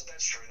sorry. That's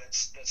true.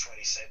 That's what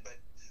he said. But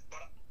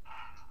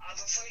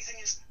the funny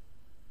thing is,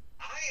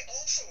 I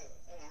also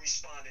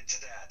responded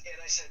to that,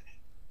 and I said,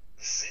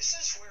 "This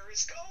is where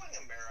it's going,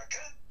 America."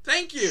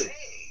 Thank you.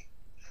 They,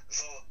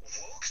 the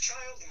woke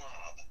child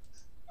mob,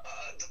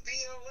 the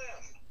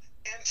BLM,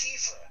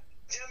 Antifa,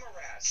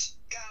 Democrats,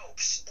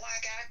 Gaups,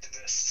 black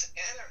activists,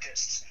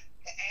 anarchists,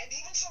 and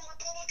even some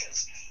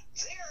Republicans,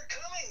 they are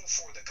coming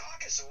for the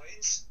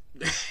Caucasoids.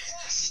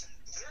 Plus,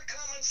 they're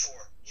coming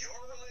for your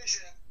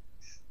religion,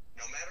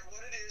 no matter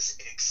what it is,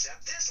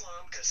 except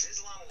Islam, because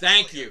Islam will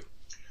Thank you.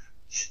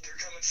 They're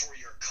coming for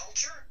your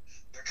culture.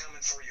 They're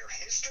coming for your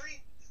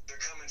history.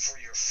 They're coming for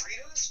your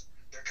freedoms.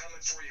 They're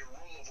coming for your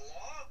rule of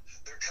law.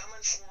 They're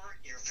coming for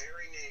your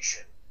very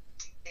nation.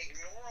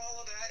 Ignore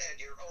all of that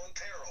at your own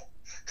peril.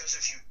 Because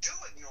if you do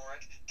ignore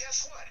it,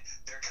 guess what?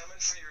 They're coming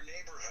for your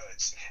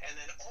neighborhoods. And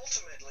then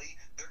ultimately,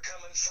 they're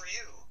coming for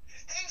you.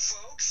 Hey,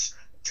 folks,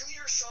 do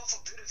yourself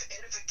a bit of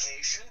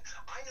edification.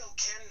 I know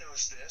Ken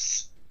knows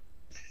this.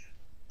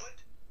 But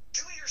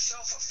do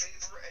yourself a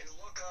favor and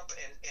look up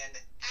and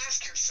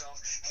ask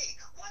yourself, hey,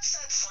 what's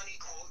that funny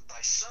quote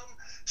by some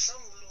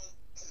little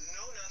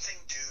know-nothing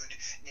dude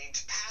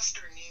named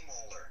Pastor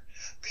Niemöller?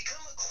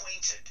 Become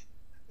acquainted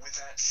with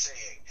that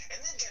saying,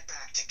 and then get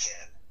back to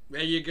Ken.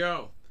 There you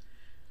go.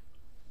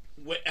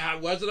 I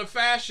wasn't a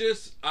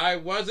fascist. I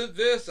wasn't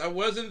this. I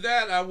wasn't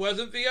that. I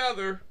wasn't the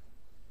other.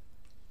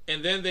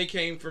 And then they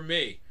came for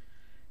me.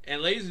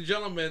 And ladies and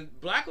gentlemen,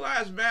 Black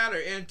Lives Matter,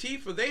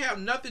 Antifa, they have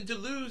nothing to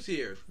lose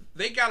here.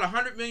 They got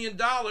 $100 million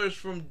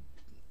from,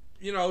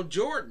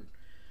 Jordan.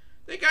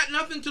 They got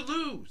nothing to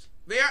lose.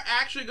 They are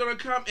actually going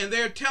to come, and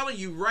they're telling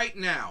you right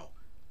now,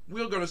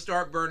 we're going to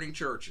start burning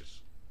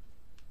churches.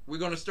 We're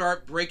going to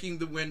start breaking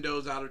the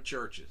windows out of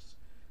churches.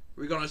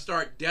 We're going to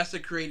start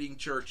desecrating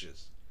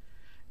churches.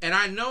 And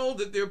I know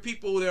that there are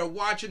people that are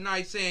watching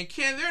tonight saying,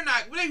 Ken,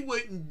 they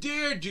wouldn't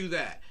dare do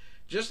that.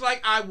 Just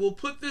like I will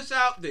put this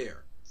out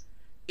there.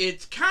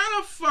 It's kind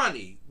of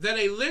funny that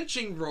a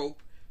lynching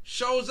rope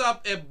shows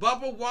up at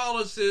Bubba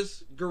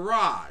Wallace's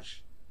garage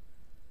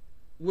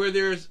where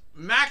there's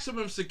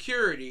maximum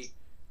security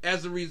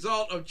as a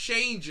result of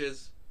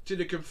changes to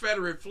the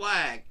Confederate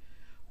flag.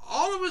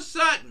 All of a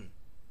sudden,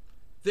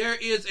 there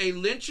is a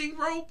lynching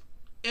rope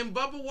in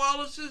Bubba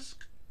Wallace's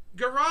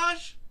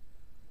garage.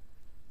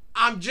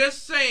 I'm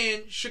just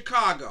saying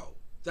Chicago.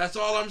 That's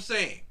all I'm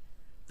saying.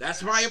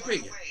 That's my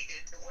opinion. By the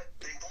way, what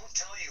they won't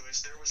tell you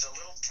is there was a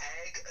little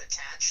tag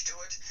attached to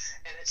it,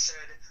 and it said,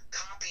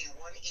 copy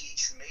one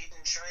each, made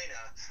in China.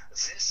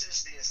 This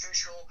is the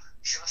official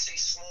Jussie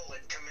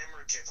Smollett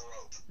commemorative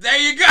rope. There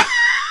you go.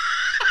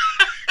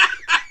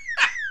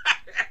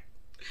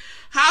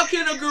 How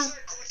can a group...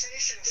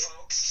 quotation,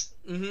 folks.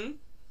 Mm-hmm.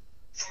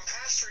 From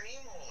Pastor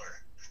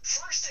Niemöller.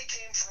 First they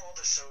came for all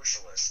the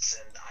socialists,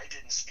 and I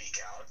didn't speak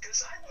out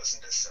because I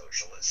wasn't a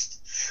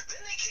socialist.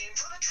 Then they came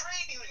for the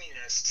trade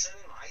unionists,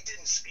 and I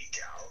didn't speak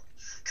out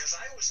because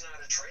I was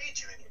not a trade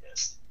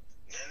unionist.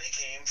 Then they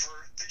came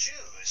for the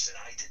Jews, and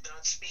I did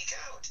not speak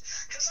out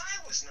because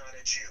I was not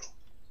a Jew.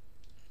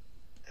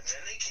 And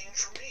then they came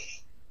for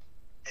me,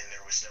 and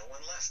there was no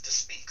one left to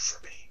speak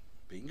for me.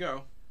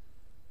 Bingo.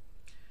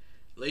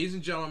 Ladies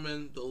and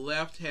gentlemen, the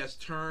left has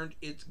turned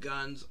its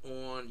guns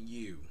on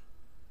you.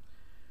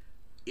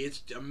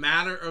 It's a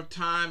matter of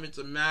time. It's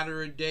a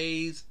matter of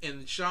days.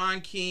 And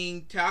Sean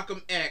King,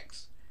 Talcum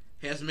X,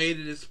 has made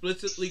it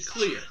explicitly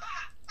clear.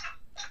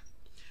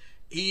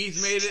 He's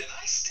made it... Can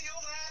I steal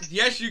that?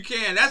 Yes, you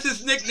can. That's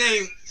his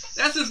nickname.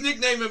 That's his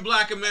nickname in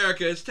Black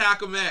America. It's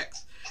Talcum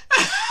X.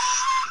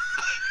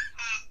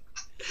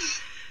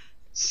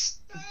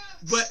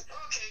 But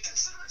okay,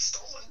 consider it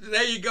stolen.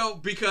 there you go.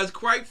 Because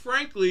quite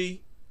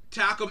frankly,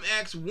 Talcum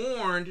X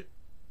warned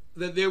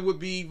that there would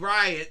be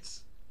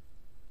riots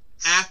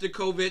after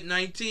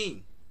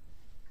COVID-19.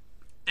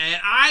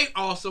 And I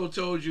also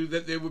told you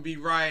that there would be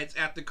riots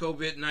after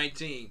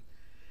COVID-19.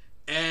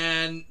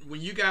 And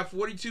when you got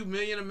 42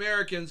 million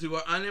Americans who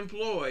are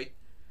unemployed,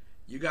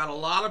 you got a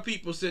lot of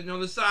people sitting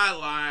on the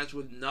sidelines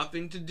with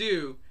nothing to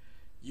do.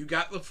 You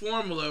got the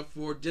formula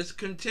for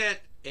discontent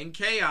and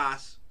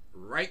chaos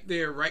right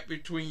there, right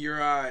between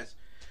your eyes.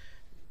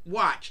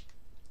 Watch.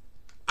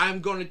 I'm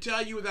going to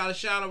tell you without a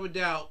shadow of a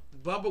doubt,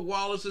 Bubba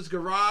Wallace's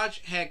garage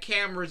had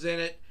cameras in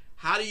it.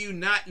 How do you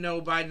not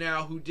know by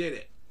now who did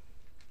it?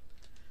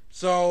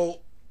 So,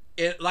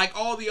 like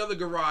all the other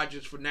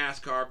garages for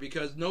NASCAR,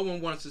 because no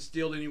one wants to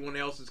steal anyone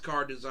else's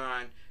car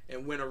design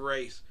and win a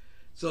race.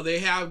 So they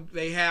have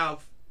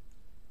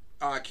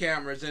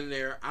cameras in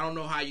there. I don't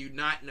know how you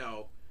not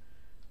know.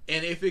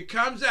 And if it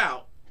comes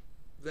out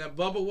that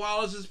Bubba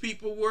Wallace's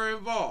people were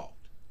involved,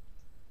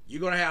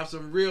 you're going to have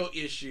some real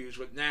issues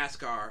with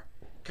NASCAR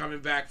coming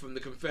back from the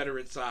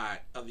Confederate side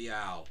of the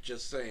aisle.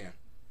 Just saying.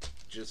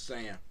 Just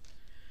saying.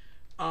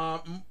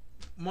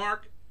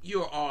 Mark,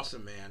 you're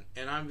awesome, man.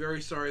 And I'm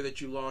very sorry that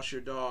you lost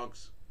your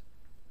dogs.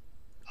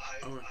 I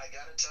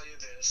got to tell you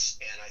this,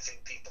 and I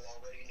think people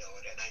already know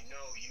it, and I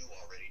know you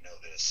already know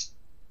this.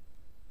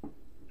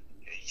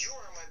 You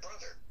are my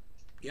brother.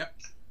 Yep.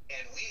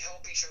 And we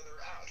help each other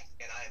out.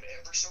 And I am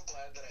ever so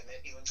glad that I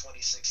met you in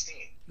 2016.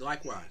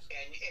 Likewise.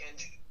 And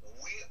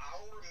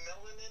our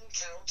melanin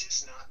count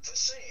is not the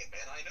same.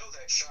 And I know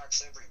that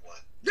shocks everyone.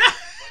 But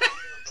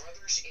we are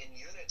brothers in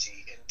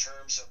unity in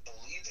terms of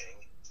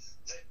believing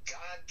that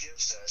God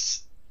gives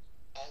us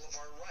all of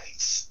our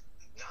rights,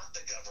 not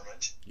the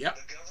government. Yep.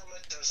 The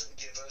government doesn't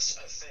give us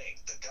a thing.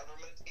 The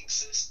government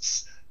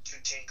exists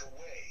to take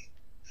away.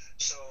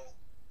 So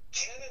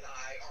Ken and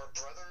I are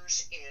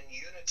brothers in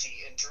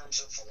unity in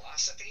terms of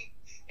philosophy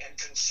and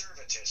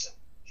conservatism.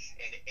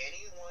 And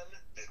anyone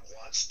that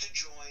wants to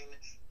join,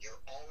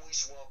 you're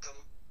always welcome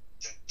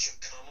to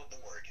come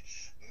aboard.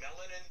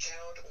 Melanin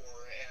count,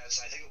 or as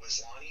I think it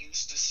was Lonnie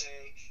used to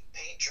say,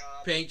 paint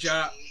job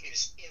to me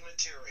is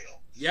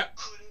immaterial. Yep.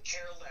 Couldn't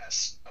care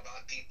less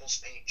about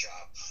people's paint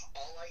job.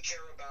 All I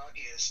care about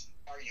is,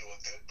 are you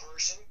a good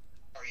person?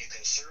 Are you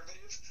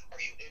conservative?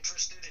 Are you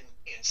interested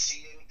in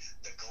seeing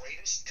the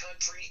greatest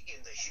country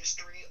in the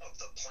history of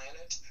the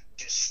planet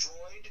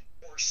destroyed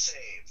or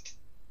saved?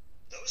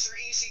 Those are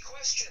easy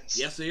questions.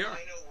 Yes, they are.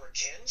 I know where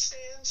Ken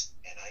stands,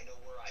 and I know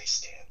where I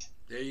stand.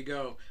 There you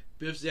go.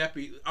 Biff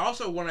Zeppe. I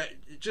also want to,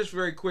 just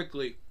very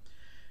quickly,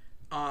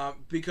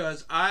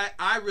 because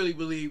I really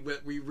believe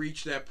that we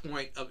reached that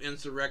point of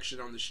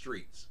insurrection on the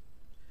streets.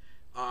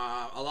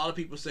 A lot of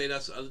people say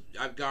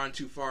I've gone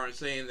too far in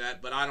saying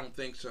that, but I don't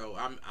think so.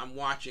 I'm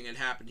watching it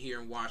happen here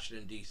in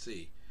Washington,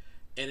 D.C.,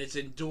 and it's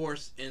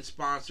endorsed and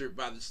sponsored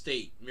by the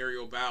state,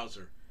 Muriel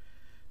Bowser.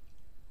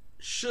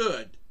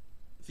 Should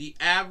the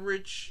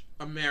average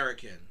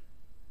American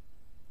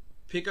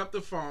pick up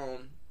the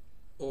phone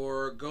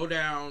or go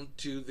down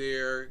to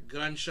their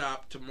gun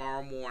shop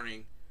tomorrow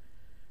morning,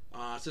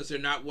 since they're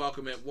not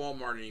welcome at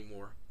Walmart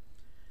anymore,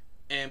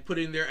 and put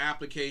in their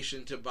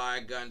application to buy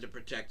a gun to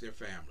protect their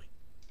family?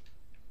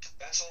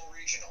 That's all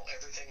regional.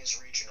 Everything is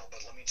regional.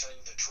 But let me tell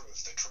you the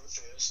truth. The truth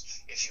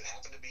is, if you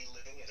happen to be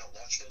living in a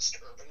leftist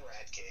urban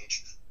rat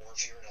cage, or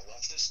if you're in a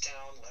leftist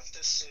town,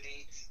 leftist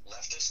city,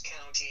 leftist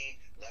county,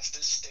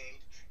 leftist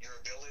state, your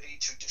ability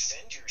to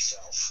defend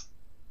yourself,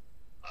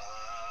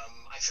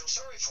 I feel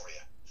sorry for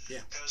you.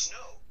 Yeah. Because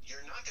no,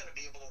 you're not going to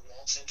be able to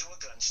waltz into a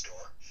gun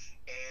store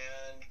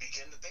and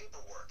begin the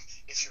paperwork.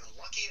 If you're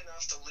lucky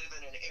enough to live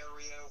in an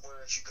area where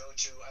if you go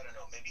to, I don't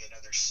know, maybe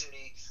another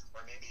city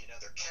or maybe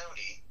another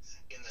county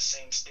in the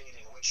same state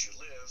in which you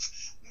live,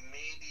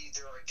 maybe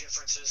there are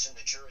differences in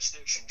the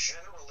jurisdiction.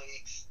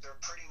 Generally, they're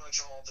pretty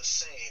much all the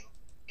same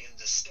in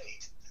the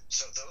state.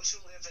 So those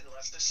who live in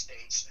leftist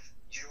states,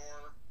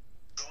 you're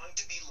going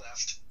to be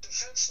left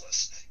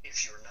defenseless.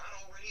 If you're not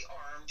already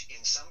armed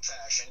in some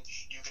fashion,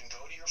 you can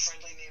go to your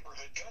friendly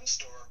neighborhood gun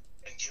store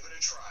and give it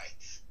a try.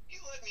 You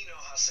let me know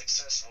how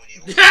successful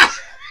you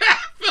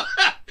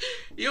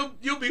are.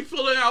 You'll be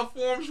filling out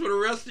forms for the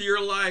rest of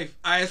your life.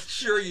 I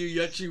assure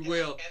you that you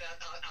will. And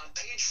on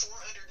page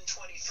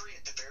 423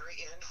 at the very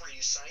end where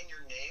you sign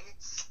your name,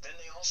 then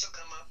they also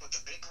come up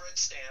with a big red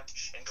stamp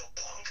and go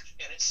bonk,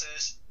 and it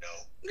says no.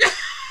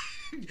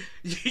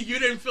 You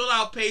didn't fill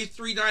out page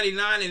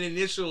 399 and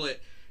initial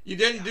it. You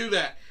didn't do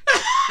that.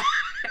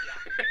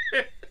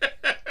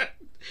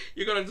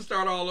 You're going to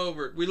start all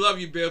over. We love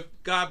you, Biff.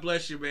 God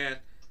bless you, man.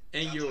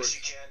 And God yours. Bless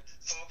you, Ken.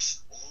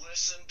 Folks,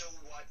 listen to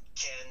what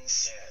Ken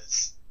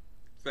says.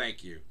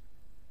 Thank you.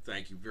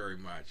 Thank you very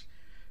much.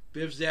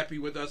 Biff Zeppe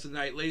with us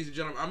tonight. Ladies and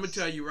gentlemen, I'm going to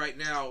tell you right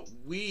now,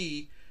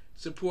 we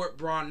support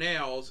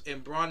Brownells,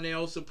 and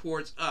Brownells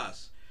supports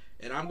us.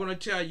 And I'm going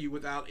to tell you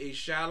without a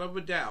shadow of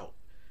a doubt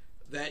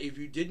that if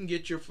you didn't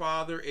get your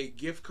father a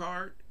gift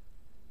card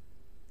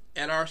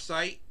at our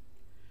site,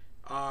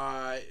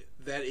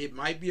 that it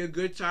might be a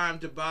good time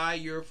to buy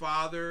your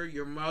father,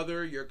 your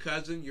mother, your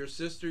cousin, your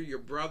sister, your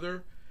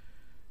brother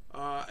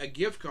a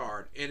gift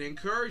card, and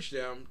encourage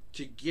them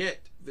to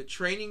get the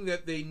training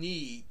that they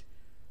need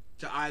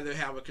to either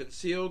have a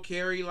concealed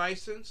carry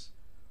license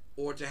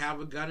or to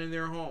have a gun in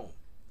their home.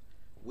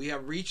 We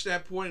have reached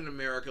that point in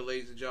America,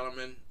 ladies and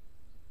gentlemen,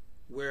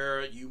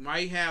 where you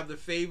might have the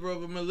favor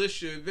of a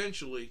militia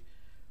eventually,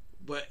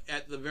 but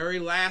at the very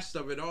last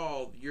of it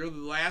all, you're the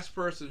last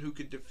person who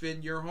could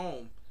defend your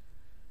home.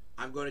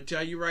 I'm going to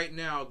tell you right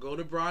now, go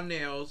to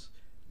Brownells,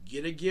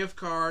 get a gift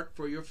card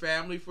for your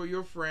family, for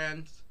your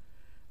friends,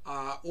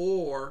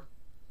 or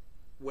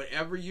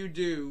whatever you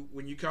do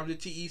when you come to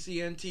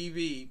TECN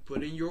TV,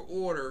 put in your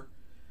order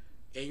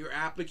and your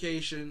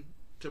application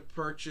to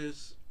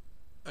purchase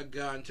a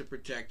gun to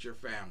protect your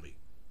family.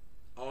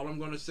 All I'm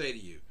going to say to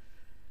you,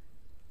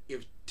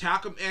 if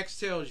Talcum X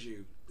tells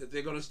you that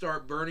they're going to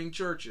start burning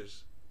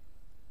churches,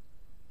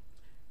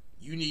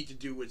 you need to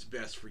do what's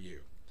best for you.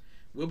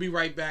 We'll be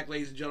right back,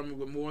 ladies and gentlemen,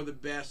 with more of the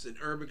best in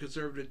urban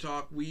conservative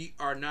talk. We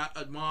are not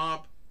a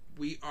mob.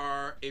 We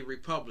are a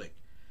republic.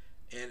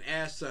 And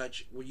as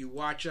such, when you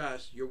watch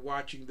us, you're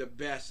watching the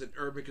best in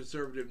urban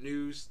conservative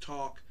news,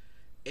 talk,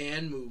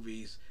 and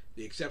movies.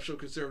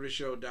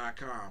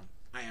 TheExceptionalConservativeShow.com.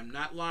 I am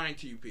not lying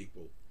to you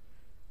people.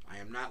 I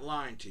am not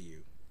lying to you.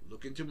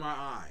 Look into my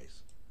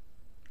eyes.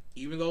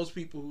 Even those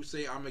people who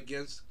say I'm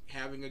against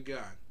having a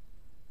gun,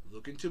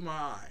 look into my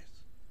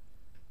eyes.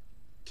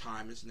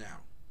 Time is now.